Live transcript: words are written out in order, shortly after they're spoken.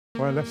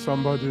Well, let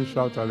somebody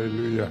shout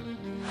hallelujah.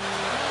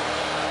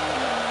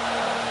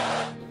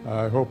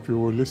 I hope you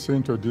will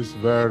listen to this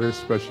very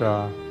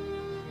special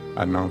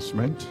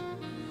announcement.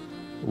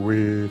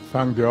 We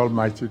thank the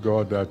Almighty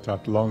God that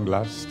at long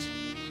last,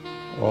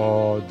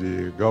 all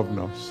the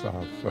governors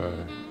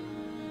have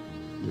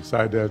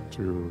decided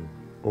to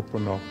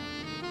open up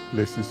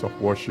places of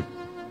worship.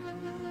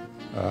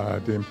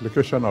 The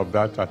implication of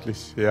that, at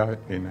least here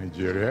in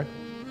Nigeria,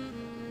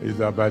 is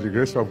that by the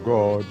grace of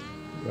God,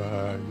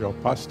 your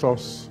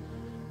pastors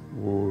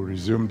will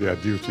resume their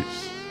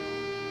duties.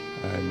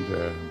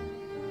 And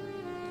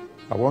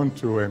I want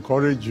to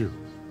encourage you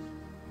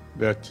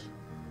that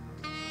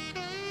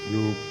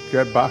you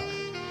get back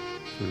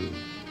to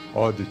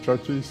all the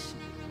churches,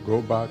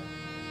 go back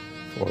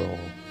for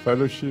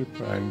fellowship,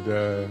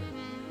 and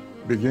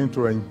begin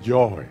to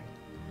enjoy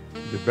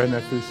the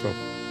benefits of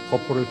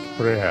corporate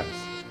prayers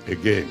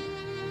again.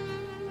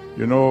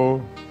 You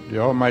know, the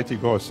Almighty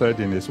God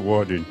said in His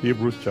Word in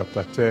Hebrews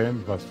chapter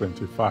 10, verse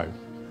 25,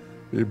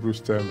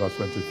 Hebrews 10, verse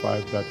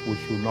 25, that we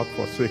should not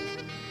forsake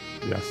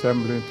the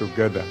assembling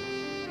together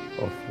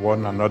of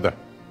one another.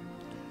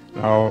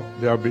 Now,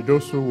 there will be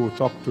those who will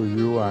talk to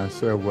you and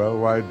say, well,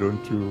 why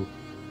don't you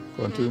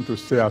continue to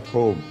stay at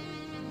home?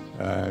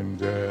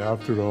 And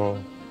after all,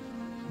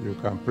 you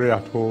can pray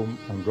at home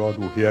and God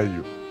will hear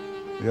you.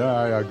 Yeah,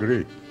 I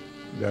agree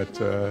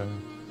that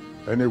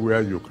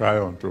anywhere you cry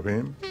unto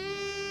Him,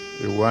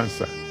 He will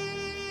answer.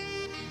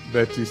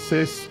 But He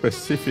says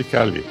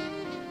specifically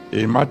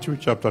in Matthew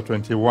chapter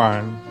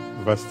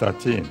 21, verse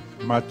 13,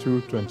 Matthew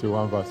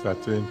 21, verse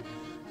 13,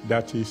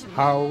 that His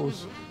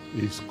house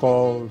is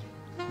called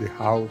the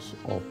house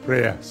of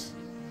prayers.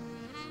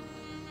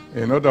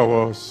 In other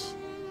words,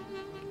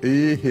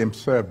 He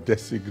Himself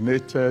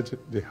designated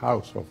the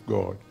house of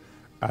God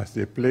as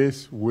the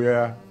place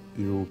where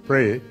you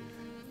pray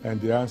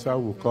and the answer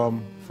will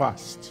come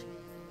fast.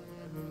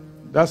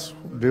 That's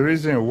the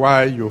reason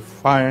why you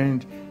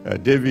find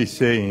David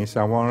saying in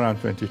Psalm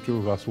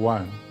 122 verse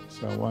 1,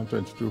 Psalm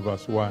 122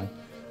 verse 1,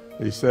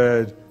 he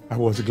said, I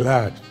was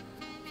glad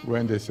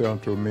when they say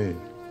unto me,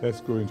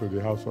 let's go into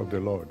the house of the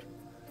Lord.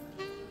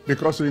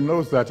 Because he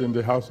knows that in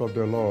the house of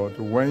the Lord,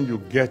 when you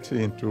get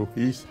into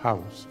His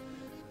house,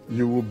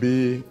 you will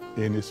be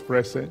in His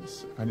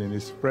presence, and in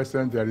His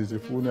presence there is a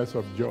fullness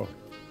of joy.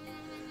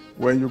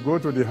 When you go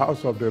to the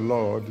house of the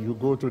Lord, you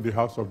go to the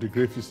house of the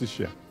great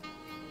physician.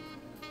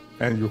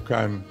 And you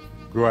can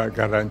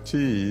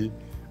guarantee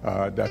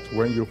that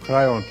when you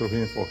cry unto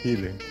Him for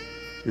healing,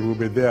 He will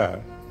be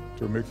there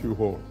to make you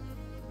whole.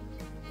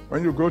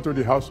 When you go to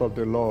the house of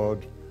the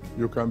Lord,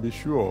 you can be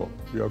sure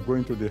you are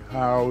going to the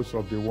house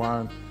of the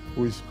one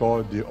who is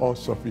called the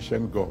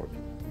all-sufficient God.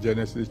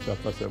 Genesis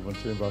chapter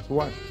 17, verse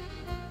 1.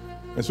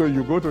 And so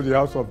you go to the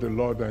house of the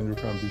Lord and you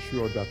can be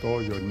sure that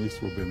all your needs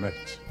will be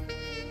met.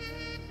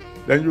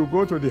 Then you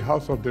go to the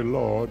house of the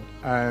Lord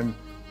and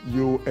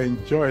you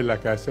enjoy,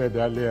 like I said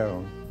earlier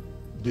on,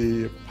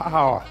 the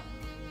power,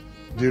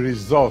 the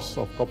results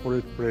of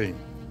corporate praying.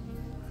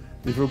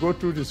 If you go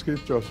through the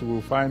scriptures, you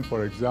will find,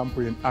 for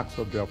example, in Acts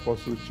of the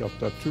Apostles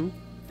chapter 2,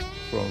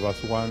 from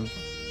verse 1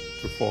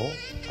 to 4,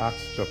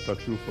 Acts chapter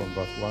 2 from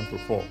verse 1 to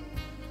 4,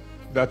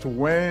 that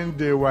when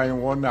they were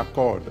in one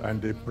accord and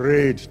they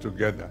prayed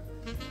together,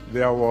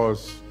 there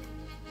was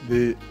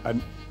an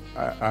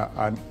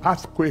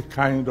earthquake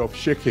kind of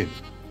shaking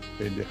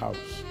in the house.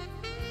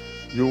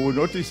 You will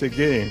notice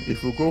again,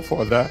 if you go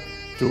further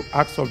to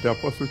Acts of the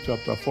Apostles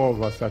chapter 4,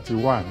 verse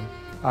 31,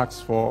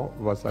 Acts 4,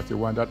 verse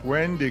 31, that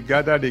when they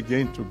gathered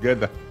again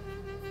together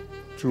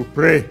to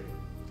pray,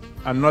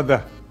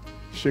 another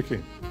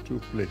shaking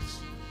took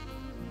place.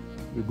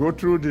 You go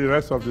through the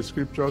rest of the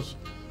scriptures,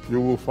 you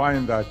will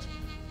find that,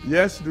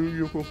 yes,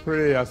 you could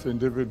pray as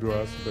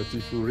individuals, but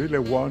if you really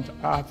want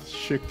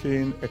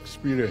earth-shaking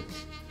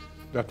experience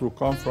that will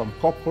come from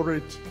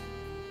corporate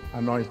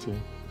anointing,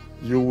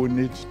 you will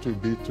need to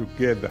be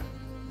together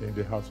in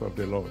the house of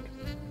the Lord.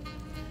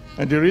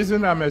 And the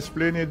reason I'm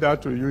explaining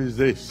that to you is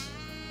this.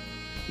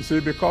 You see,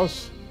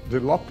 because the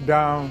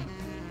lockdown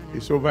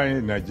is over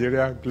in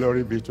Nigeria,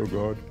 glory be to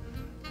God,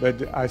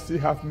 but I still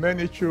have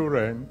many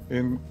children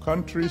in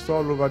countries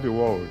all over the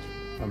world.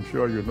 I'm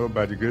sure you know,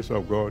 by the grace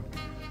of God,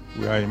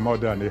 we are in more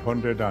than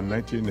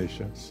 190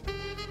 nations.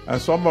 And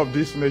some of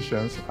these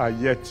nations are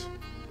yet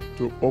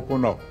to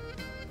open up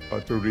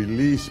or to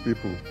release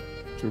people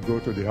to go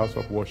to the house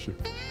of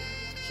worship.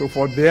 So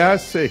for their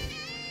sake,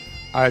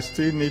 I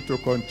still need to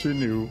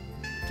continue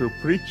to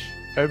preach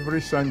every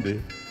Sunday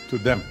to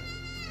them.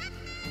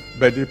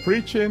 But the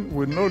preaching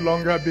will no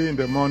longer be in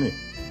the morning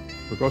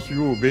because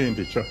you will be in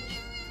the church.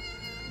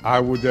 I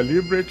will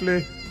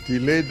deliberately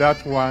delay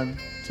that one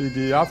till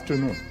the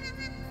afternoon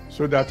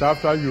so that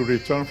after you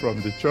return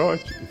from the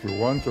church, if you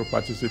want to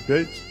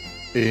participate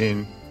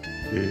in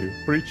the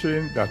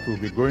preaching that will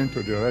be going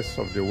to the rest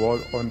of the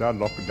world under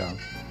lockdown,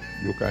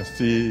 you can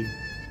still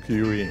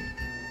queue in.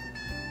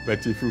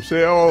 But if you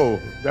say, oh,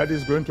 that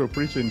is going to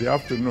preach in the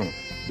afternoon,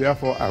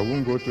 therefore I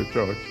won't go to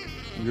church,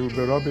 you'll be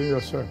robbing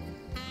yourself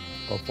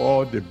of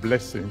all the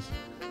blessings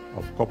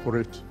of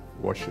corporate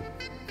worship.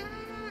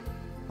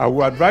 I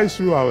would advise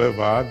you,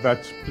 however,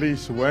 that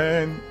please,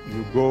 when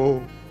you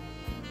go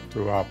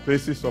to our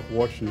places of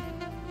worship,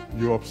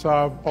 you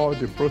observe all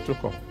the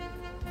protocol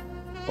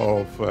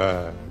of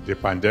the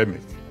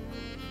pandemic.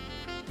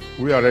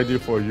 We are ready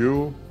for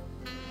you.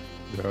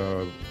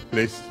 The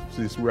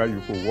places where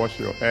you can wash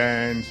your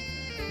hands.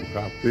 You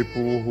have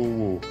people who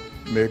will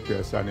make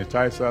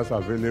sanitizers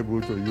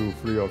available to you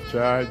free of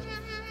charge.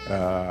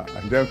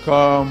 And then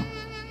come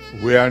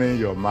wearing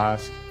your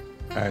mask,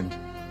 and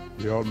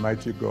the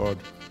Almighty God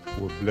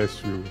will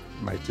bless you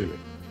mightily.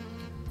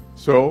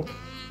 So,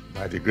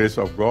 by the grace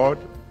of God,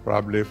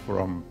 probably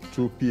from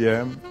 2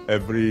 p.m.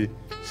 every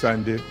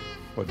Sunday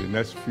for the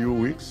next few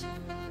weeks,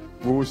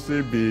 we will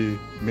still be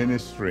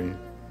ministering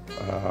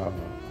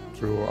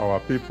to our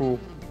people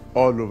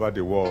all over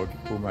the world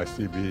who might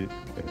still be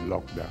in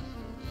lockdown.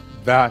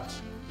 That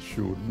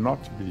should not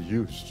be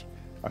used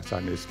as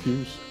an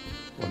excuse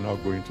for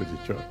not going to the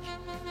church.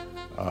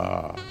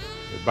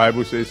 The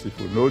Bible says, if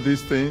you know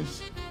these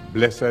things,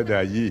 blessed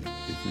are ye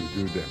if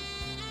you do them.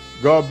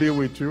 God be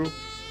with you.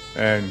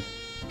 And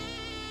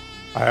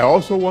I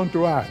also want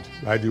to add,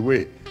 by the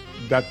way,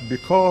 that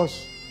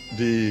because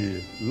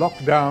the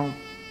lockdown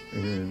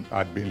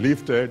had been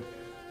lifted,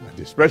 by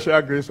the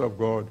special grace of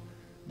God,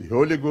 the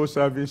Holy Ghost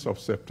service of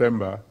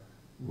September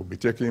will be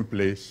taking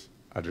place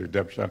at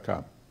Redemption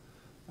Camp.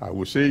 I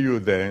will see you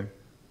then.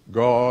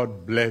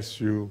 God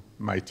bless you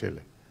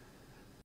mightily.